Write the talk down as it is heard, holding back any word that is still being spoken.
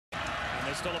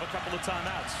They still have a couple of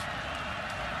timeouts.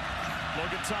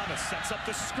 Logan Thomas sets up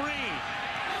the screen.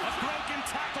 A broken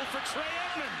tackle for Trey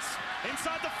Edmunds.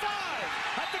 Inside the 5,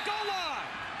 at the goal line.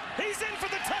 He's in for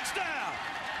the touchdown.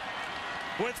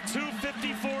 With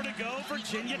 2:54 to go,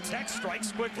 Virginia Tech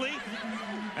strikes quickly,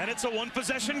 and it's a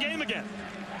one-possession game again.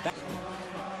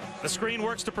 The screen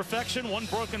works to perfection. One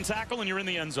broken tackle, and you're in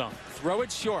the end zone. Throw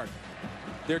it short.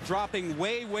 They're dropping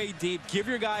way, way deep. Give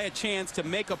your guy a chance to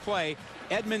make a play.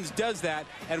 Edmunds does that,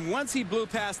 and once he blew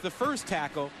past the first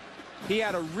tackle, he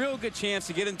had a real good chance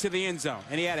to get into the end zone.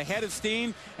 And he had a head of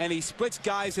steam, and he splits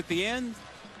guys at the end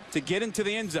to get into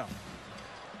the end zone.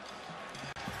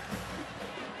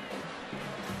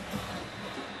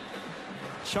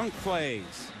 Chunk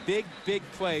plays, big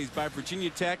plays by Virginia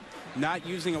Tech, not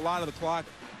using a lot of the clock.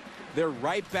 They're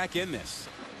right back in this.